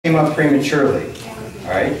came up prematurely. All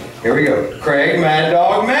right, here we go. Craig Mad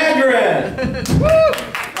Dog Madrin. Woo!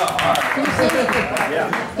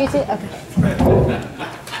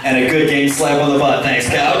 And a good game slap on the butt. Thanks,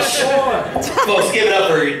 Couch. Folks, give it up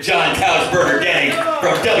for John Couchburner Gang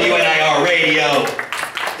from WNIR Radio.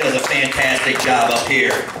 Does a fantastic job up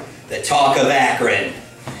here. The Talk of Akron.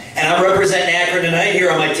 And I'm representing Akron tonight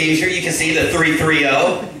here on my t-shirt. You can see the 330.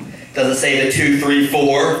 Doesn't say the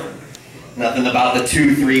 234. Nothing about the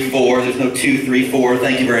 234. There's no 234.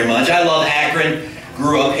 Thank you very much. I love Akron.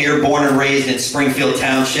 Grew up here, born and raised in Springfield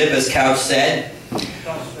Township, as Couch said.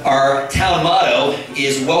 Our town motto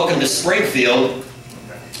is welcome to Springfield.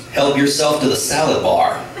 Help yourself to the salad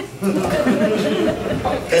bar.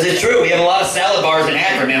 Because it's true, we have a lot of salad bars in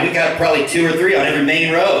Akron, man. We got probably 2 or 3 on every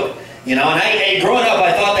main road. You know, and growing up,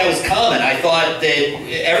 I thought that was common. I thought that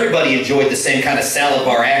everybody enjoyed the same kind of salad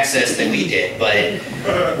bar access that we did. But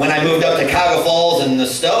when I moved up to Cuyahoga Falls and the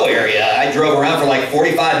Stowe area, I drove around for like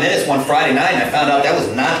 45 minutes one Friday night, and I found out that was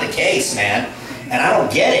not the case, man. And I don't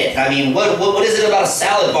get it. I mean, what is it about a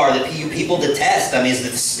salad bar that you people detest? I mean, is it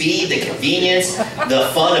the speed, the convenience, the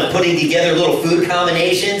fun of putting together little food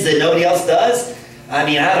combinations that nobody else does? I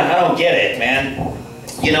mean, I don't get it, man.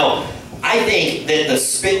 You know, I think that the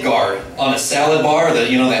spit guard on a salad bar,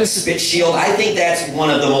 that spit shield, I think that's one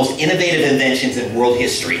of the most innovative inventions in world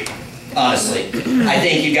history, honestly. I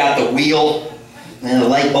think you got the wheel, and a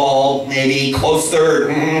light bulb, maybe, close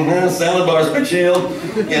third, salad bar, spit shield,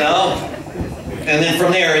 you know? And then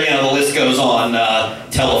from there, the list goes on,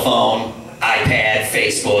 telephone, iPad,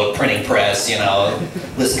 Facebook, printing press,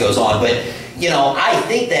 list goes on. But, I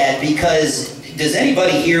think that because, does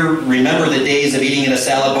anybody here remember the days of eating in a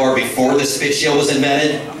salad bar before the spit shield was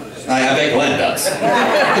invented? I bet Glenn does.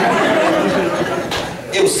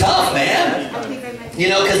 It was tough, man.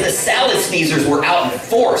 Because the salad sneezers were out in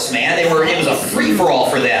force, man. It was a free-for-all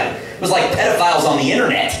for them. It was like pedophiles on the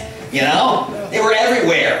internet, They were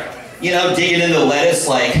everywhere. Digging into lettuce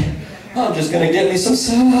like, I'm just gonna get me some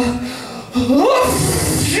salad.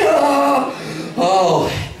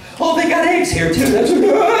 Oh, they got eggs here too. That's they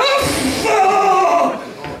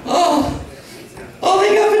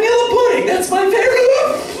got vanilla pudding. That's my favorite.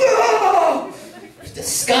 It's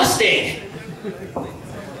disgusting.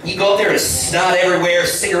 You go up there, there's snot everywhere,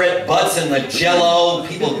 cigarette butts in the Jell-O,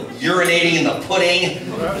 people urinating in the pudding.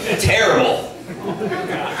 Terrible.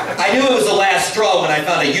 I knew it was the last straw when I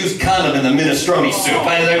found a used condom in the minestrone soup.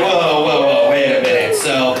 I was like, whoa, wait a minute.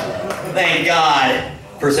 So, thank God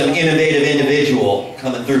for some innovative individual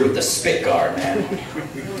coming through with the spit guard, man.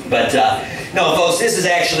 But, no, folks, this is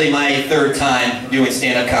actually my 3rd time doing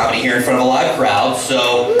stand-up comedy here in front of a live crowd,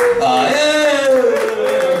 so,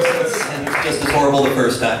 just as horrible the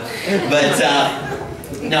first time. But,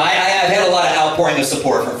 no, I've had a lot of outpouring of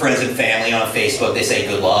support from friends and family on Facebook. They say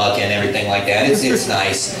good luck and everything like that. It's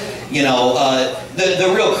nice.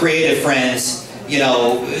 The real creative friends,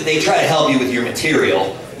 they try to help you with your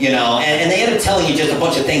material, and they end up telling you just a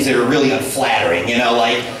bunch of things that are really unflattering,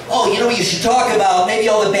 like, oh, you should talk about maybe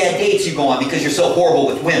all the bad dates you go on because you're so horrible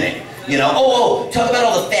with women. Talk about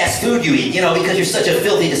all the fast food you eat, because you're such a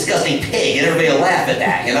filthy, disgusting pig, and everybody will laugh at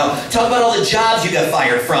that, Talk about all the jobs you got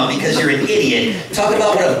fired from because you're an idiot. Talk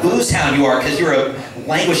about what a booze hound you are because you're a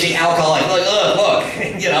languishing alcoholic. Look,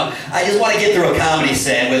 I just want to get through a comedy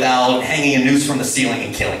set without hanging a noose from the ceiling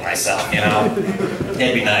and killing myself,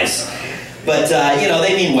 That'd be nice. But,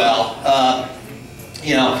 they mean well.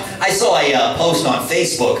 I saw a post on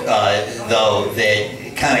Facebook, though,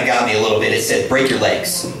 that kind of got me a little bit. It said, break your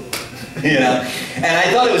legs. And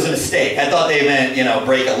I thought it was a mistake. I thought they meant,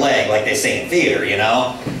 break a leg, like they say in theater,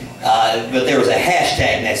 But there was a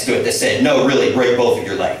hashtag next to it that said, no, really, break both of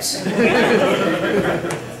your legs. And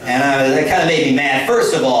that kind of made me mad.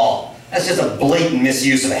 First of all, that's just a blatant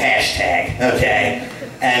misuse of a hashtag, okay?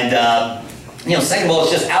 And, second of all,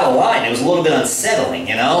 it's just out of line. It was a little bit unsettling,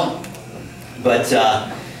 But,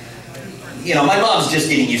 my mom's just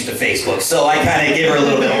getting used to Facebook, so I kind of give her a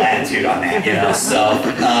little bit of latitude on that, So,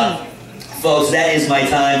 folks, that is my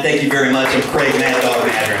time. Thank you very much. I'm Craig Mad Dog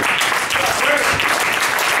Madrin.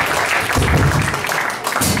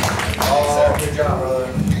 Oh, good job, brother.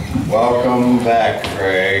 Welcome back,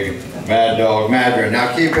 Craig Mad Dog Madrin.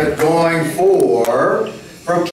 Now keep it going from